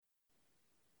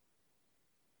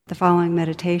The following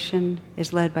meditation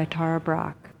is led by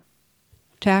Brach.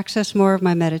 To access more of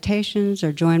my meditations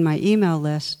or join my email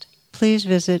list, please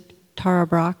visit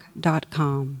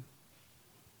tarabrach.com.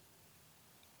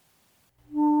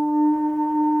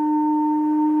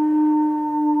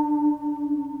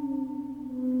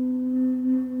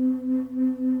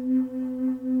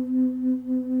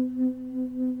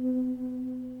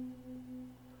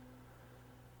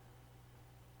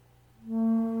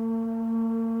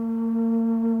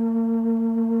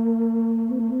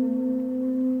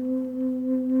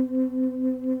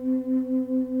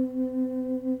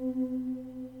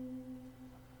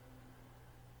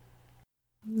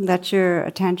 Let your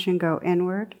attention go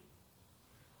inward.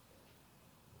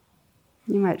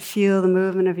 You might feel the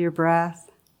movement of your breath,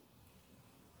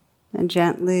 and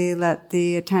gently let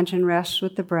the attention rest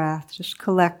with the breath, just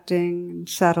collecting and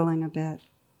settling a bit.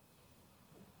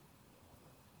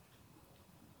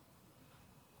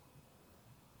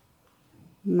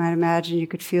 You might imagine you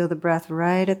could feel the breath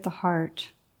right at the heart,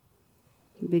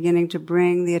 beginning to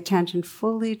bring the attention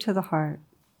fully to the heart.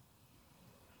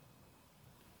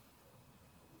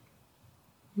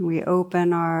 We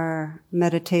open our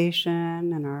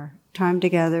meditation and our time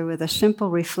together with a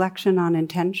simple reflection on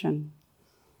intention.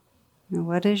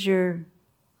 What is your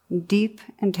deep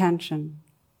intention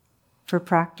for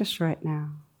practice right now?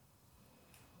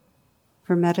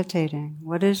 For meditating?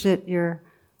 What is it your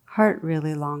heart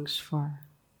really longs for?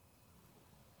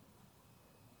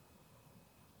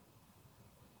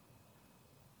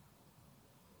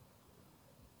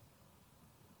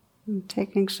 And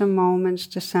taking some moments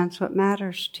to sense what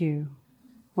matters to you,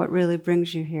 what really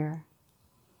brings you here.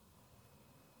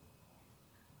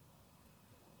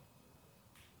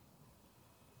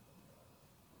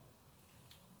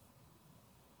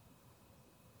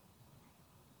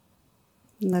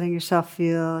 Letting yourself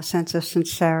feel a sense of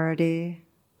sincerity,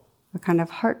 a kind of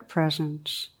heart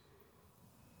presence.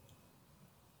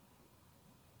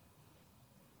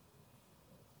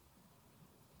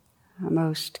 A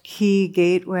most key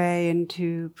gateway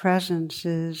into presence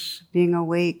is being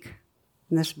awake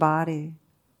in this body.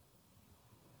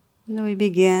 And then we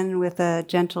begin with a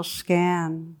gentle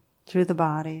scan through the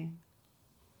body.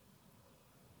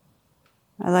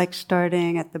 I like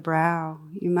starting at the brow.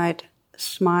 You might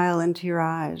smile into your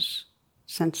eyes.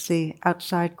 Sense the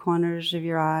outside corners of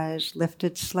your eyes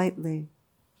lifted slightly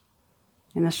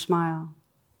in a smile.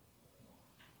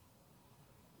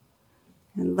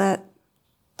 And let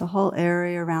the whole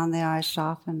area around the eyes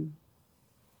soften.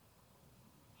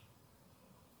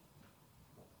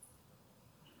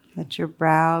 Let your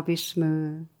brow be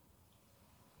smooth.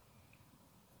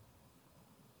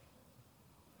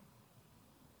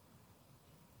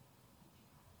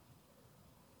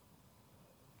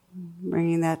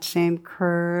 Bringing that same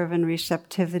curve and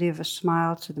receptivity of a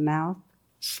smile to the mouth,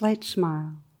 slight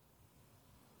smile.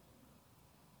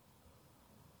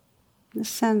 This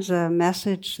sends a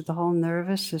message to the whole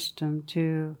nervous system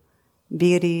to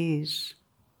be at ease.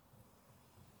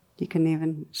 You can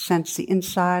even sense the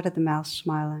inside of the mouth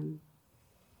smiling.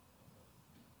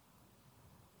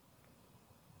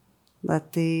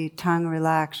 Let the tongue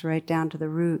relax right down to the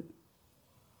root.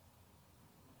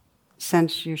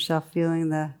 Sense yourself feeling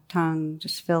the tongue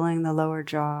just filling the lower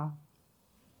jaw.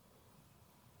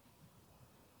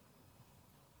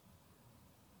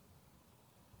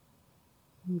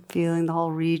 And feeling the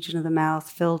whole region of the mouth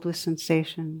filled with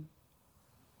sensation,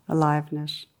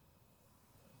 aliveness.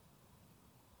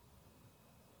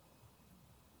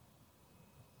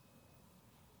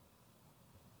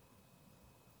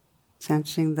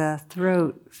 Sensing the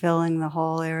throat filling the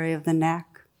whole area of the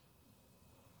neck.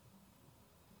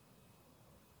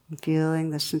 And feeling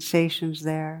the sensations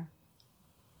there.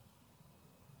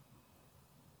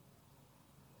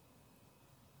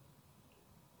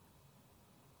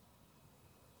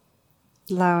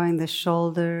 Allowing the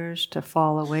shoulders to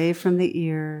fall away from the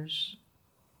ears.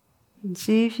 And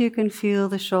see if you can feel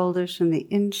the shoulders from the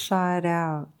inside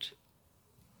out.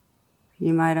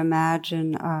 You might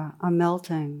imagine a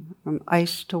melting from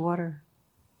ice to water.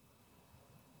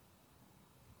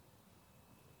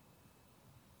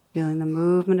 Feeling the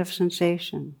movement of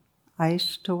sensation,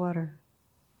 ice to water.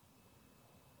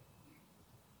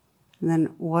 And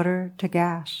then water to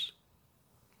gas.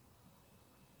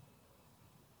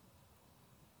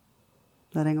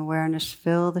 Letting awareness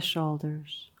fill the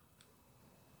shoulders,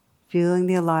 feeling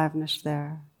the aliveness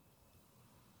there.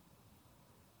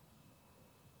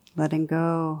 Letting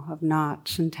go of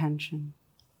knots and tension.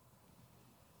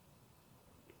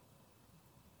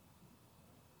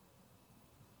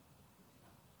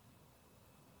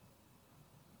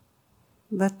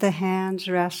 Let the hands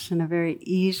rest in a very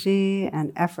easy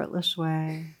and effortless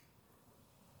way.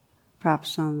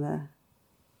 perhaps on the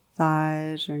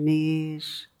thighs or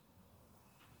knees,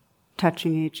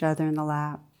 touching each other in the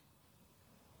lap.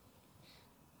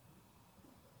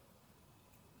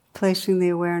 Placing the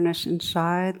awareness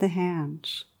inside the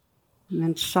hands and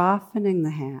then softening the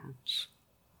hands.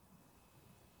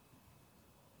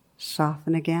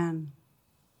 Soften again.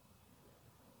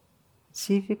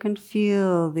 See if you can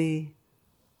feel the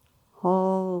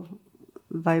whole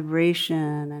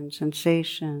vibration and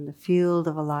sensation, the field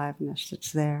of aliveness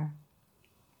that's there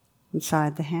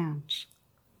inside the hands.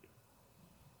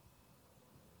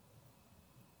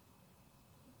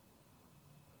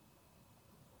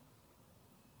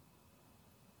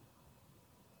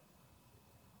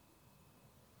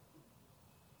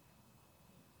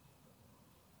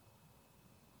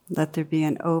 Let there be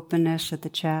an openness at the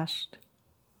chest.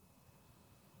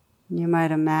 You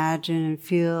might imagine and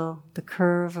feel the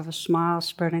curve of a smile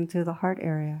spreading through the heart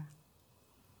area.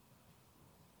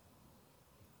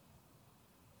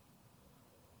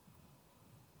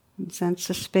 And sense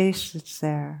the space that's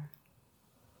there.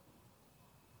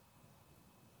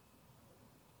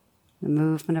 The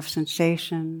movement of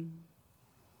sensation,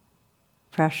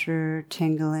 pressure,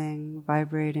 tingling,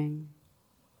 vibrating.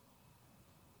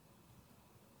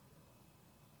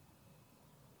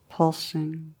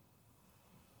 Pulsing.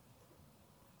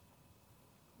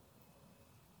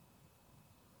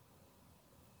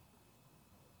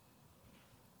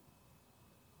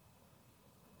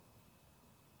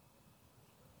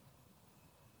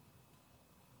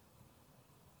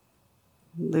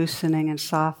 Loosening and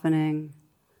softening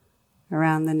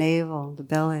around the navel, the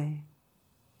belly,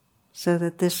 so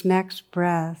that this next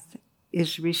breath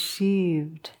is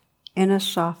received in a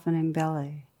softening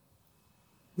belly.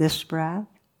 This breath,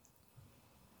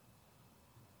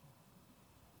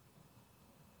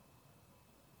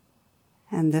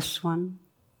 and this one,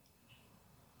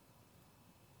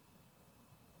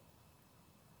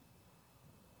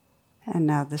 and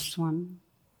now this one.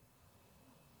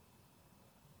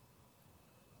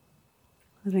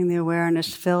 Letting the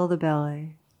awareness fill the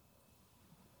belly,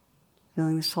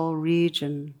 feeling this whole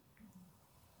region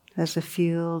as a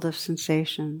field of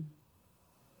sensation.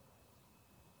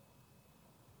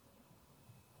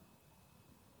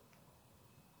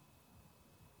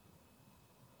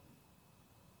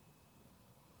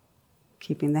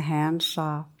 Keeping the hands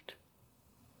soft,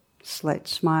 slight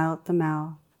smile at the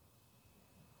mouth,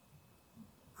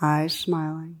 eyes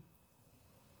smiling.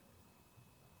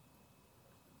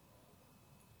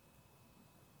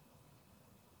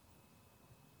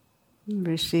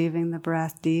 Receiving the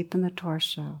breath deep in the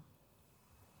torso.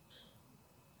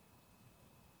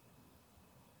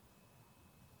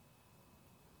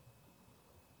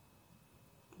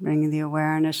 Bringing the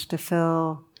awareness to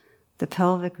fill the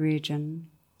pelvic region.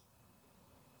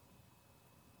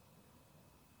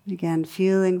 Again,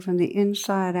 feeling from the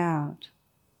inside out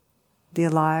the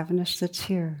aliveness that's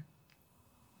here.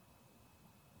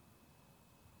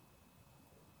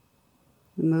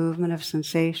 The movement of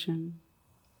sensation.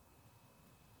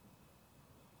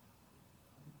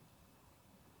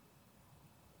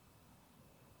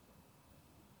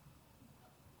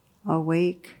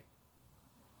 Awake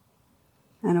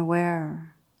and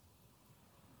aware,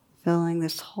 filling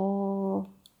this whole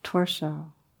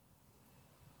torso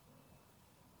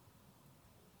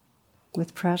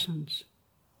with presence.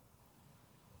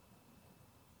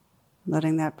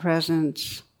 Letting that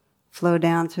presence flow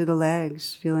down through the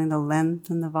legs, feeling the length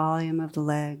and the volume of the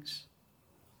legs.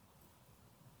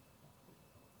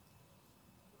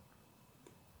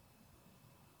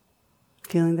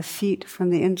 Feeling the feet from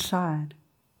the inside.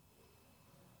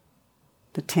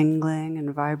 The tingling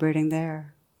and vibrating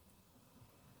there.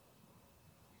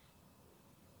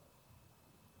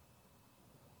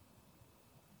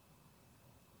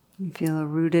 And feel a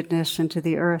rootedness into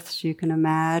the earth, so you can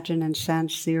imagine and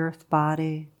sense the earth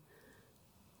body,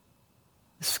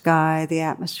 the sky, the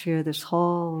atmosphere, this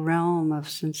whole realm of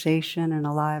sensation and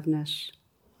aliveness.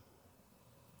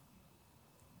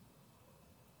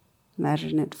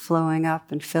 Imagine it flowing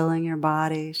up and filling your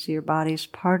body, so your body's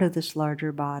part of this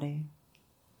larger body.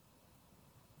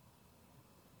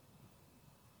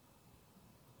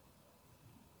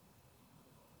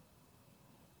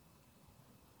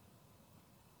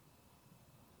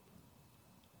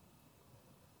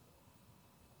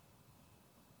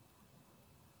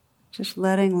 Just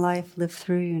letting life live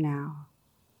through you now.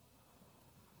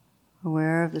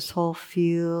 Aware of this whole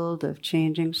field of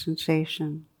changing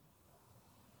sensation,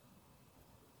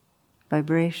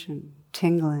 vibration,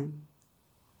 tingling,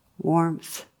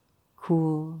 warmth,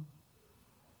 cool,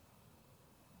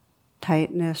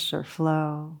 tightness or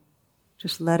flow.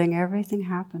 Just letting everything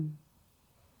happen.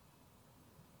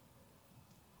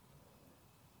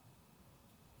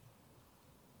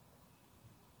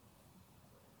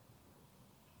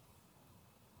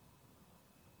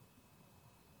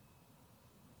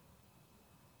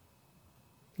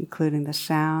 including the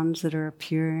sounds that are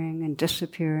appearing and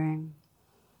disappearing.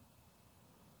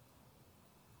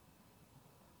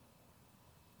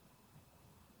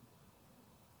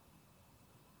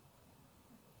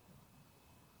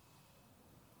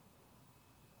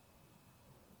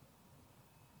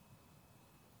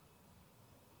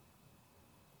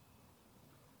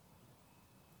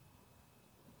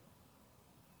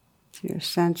 So you're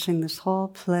sensing this whole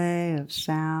play of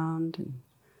sound and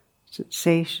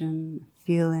sensation,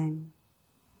 feeling.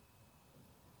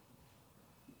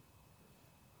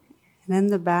 And in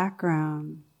the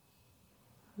background,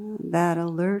 that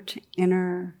alert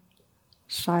inner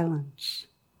silence,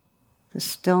 the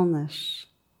stillness,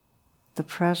 the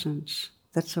presence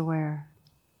that's aware.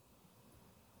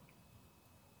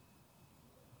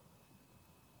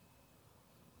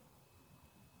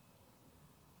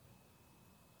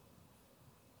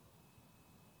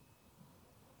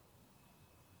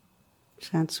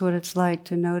 Sense what it's like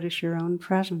to notice your own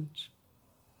presence.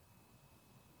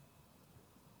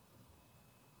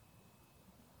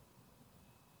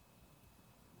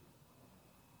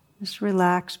 Just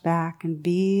relax back and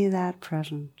be that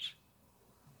presence.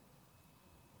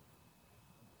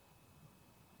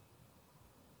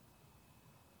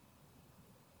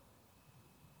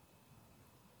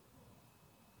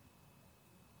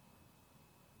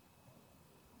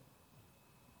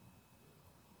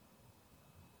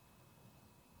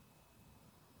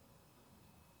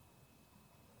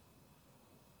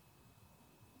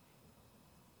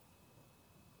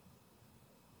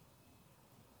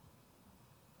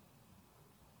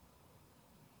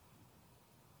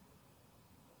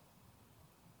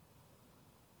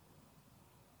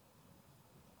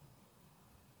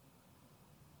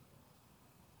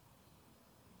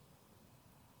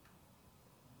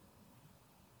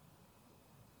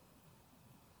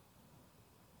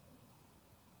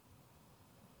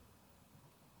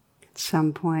 At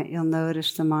some point you'll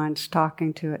notice the mind's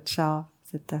talking to itself,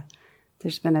 that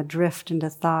there's been a drift into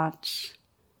thoughts,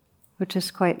 which is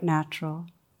quite natural.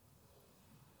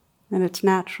 And it's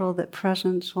natural that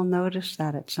presence will notice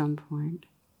that at some point.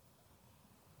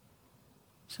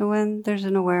 So when there's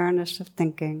an awareness of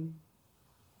thinking,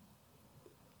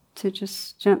 to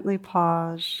just gently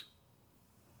pause,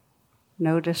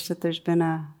 notice that there's been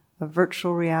a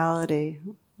virtual reality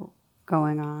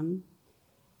going on,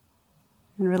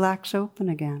 and relax open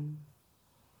again.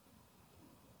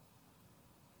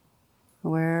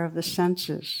 Aware of the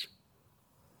senses,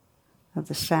 of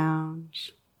the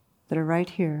sounds that are right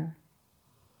here.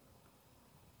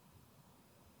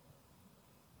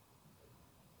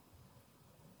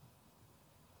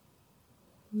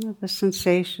 Of the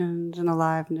sensations and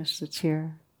aliveness that's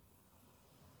here.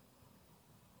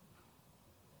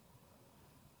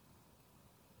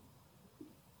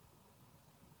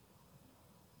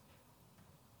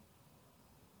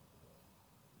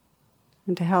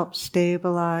 And to help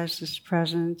stabilize this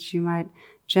presence, you might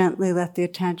gently let the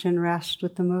attention rest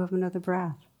with the movement of the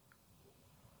breath.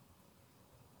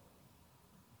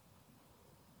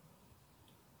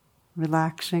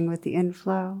 Relaxing with the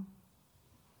inflow,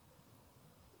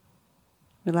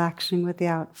 relaxing with the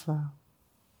outflow.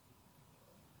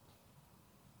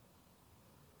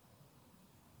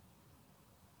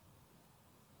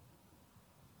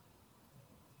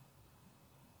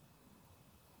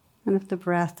 And if the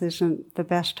breath isn't the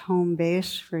best home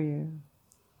base for you,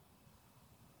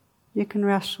 you can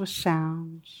rest with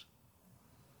sounds,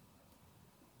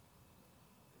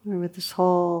 or with this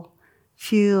whole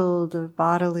field of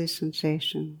bodily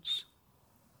sensations.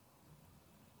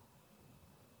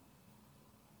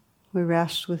 We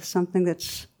rest with something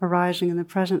that's arising in the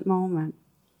present moment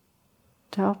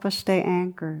to help us stay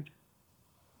anchored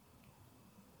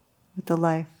with the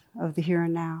life of the here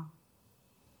and now.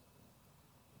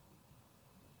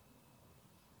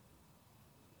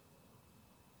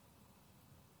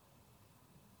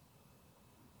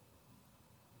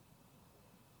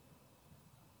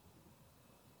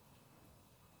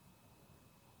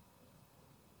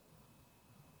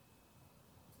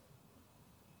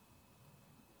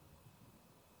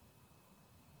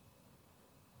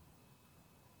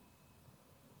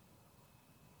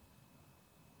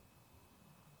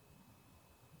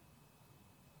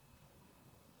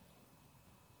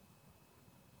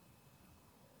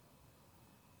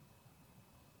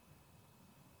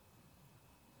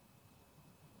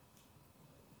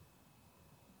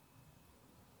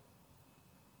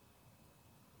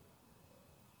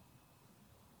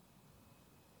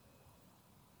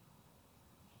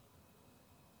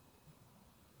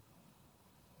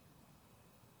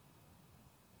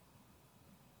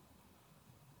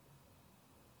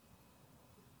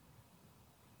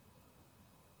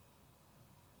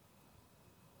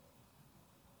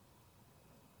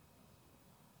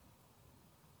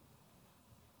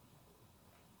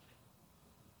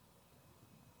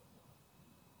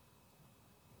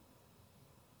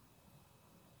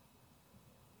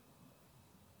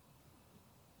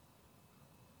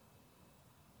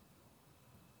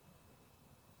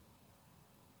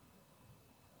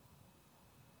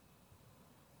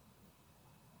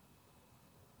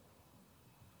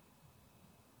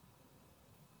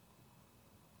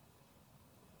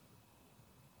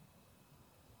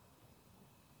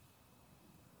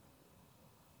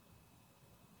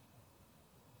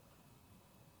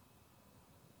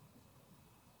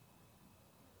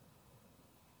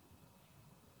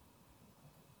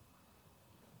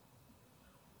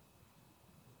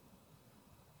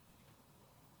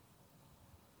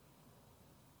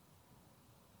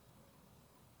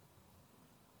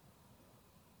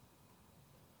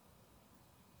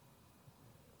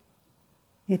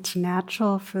 It's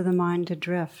natural for the mind to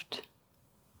drift.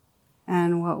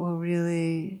 And what will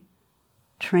really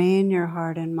train your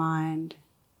heart and mind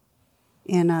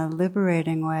in a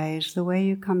liberating way is the way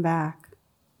you come back.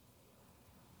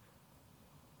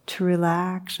 To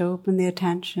relax, open the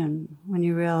attention when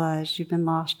you realize you've been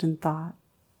lost in thought.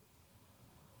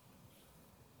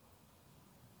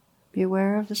 Be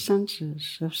aware of the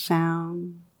senses of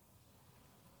sound,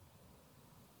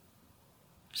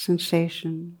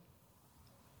 sensation,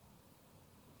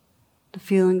 the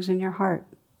feelings in your heart.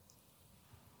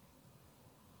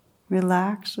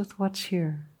 Relax with what's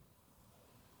here.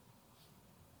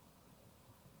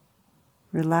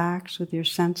 Relax with your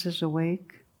senses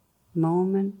awake,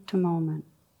 moment to moment.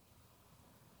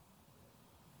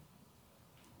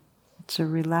 It's a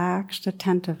relaxed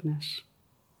attentiveness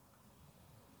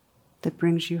that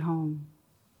brings you home.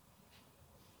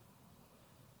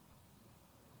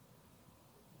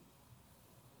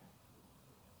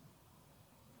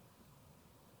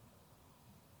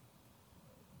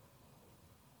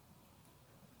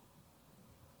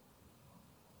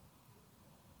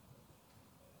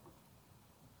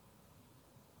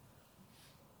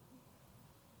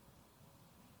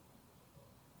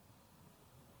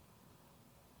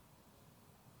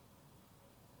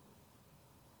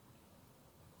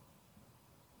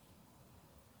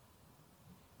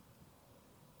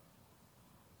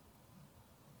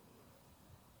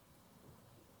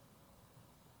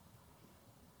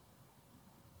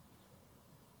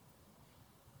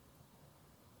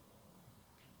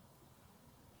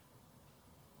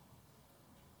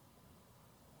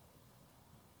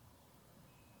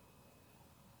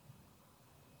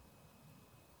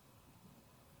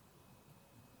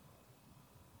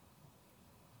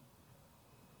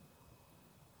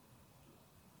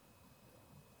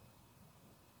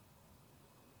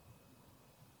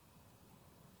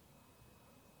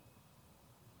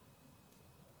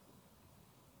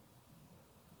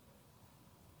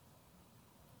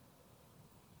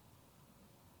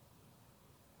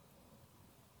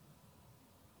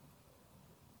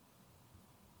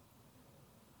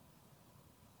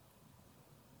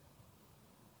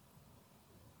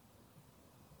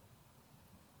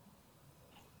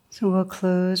 So we'll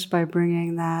close by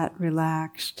bringing that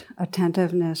relaxed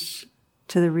attentiveness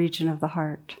to the region of the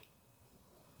heart.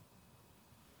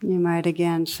 You might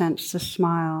again sense the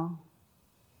smile,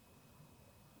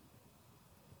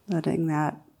 letting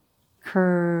that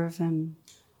curve and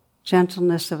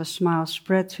gentleness of a smile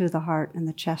spread through the heart and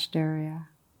the chest area.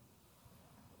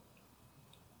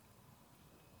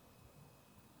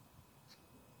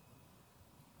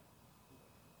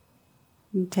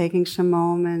 And taking some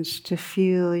moments to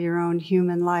feel your own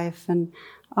human life and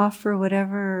offer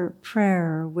whatever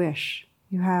prayer or wish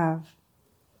you have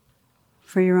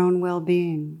for your own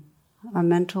well-being, a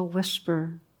mental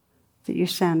whisper that you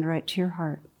send right to your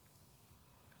heart.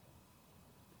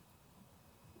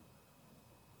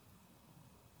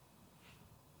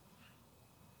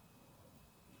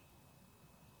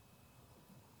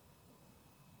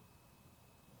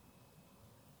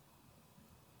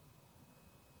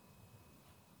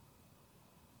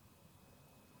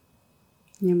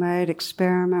 You might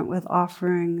experiment with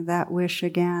offering that wish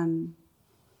again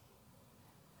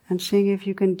and seeing if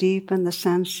you can deepen the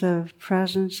sense of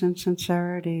presence and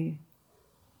sincerity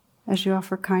as you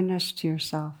offer kindness to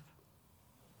yourself.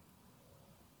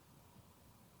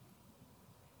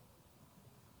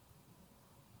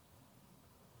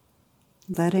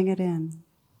 Letting it in.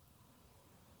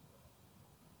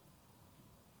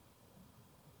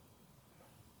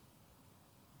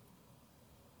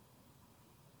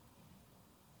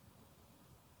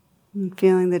 And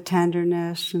feeling the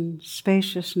tenderness and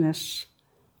spaciousness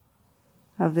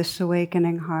of this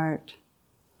awakening heart,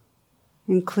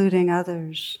 including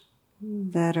others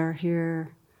that are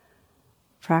here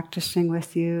practicing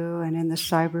with you and in the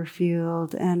cyber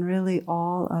field, and really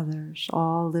all others,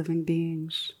 all living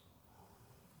beings.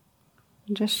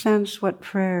 And just sense what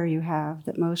prayer you have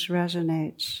that most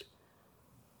resonates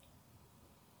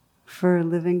for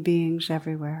living beings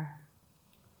everywhere.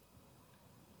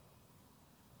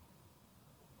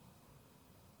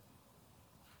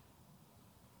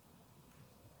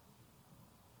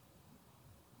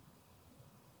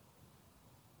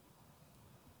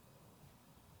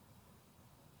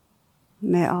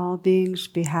 May all beings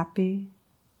be happy.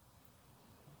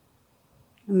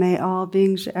 May all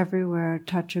beings everywhere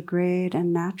touch a great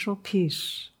and natural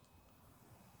peace.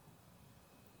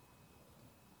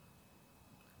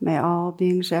 May all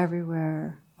beings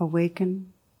everywhere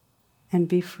awaken and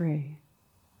be free.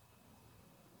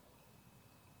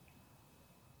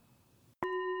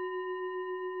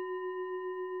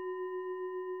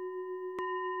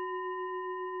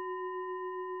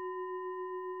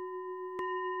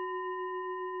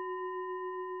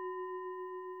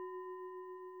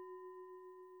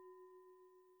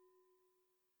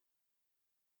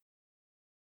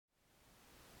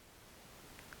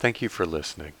 Thank you for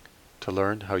listening. To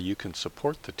learn how you can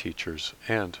support the teachers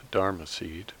and Dharma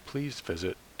Seed, please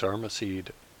visit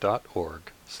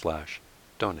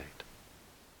dharmaseed.org/donate.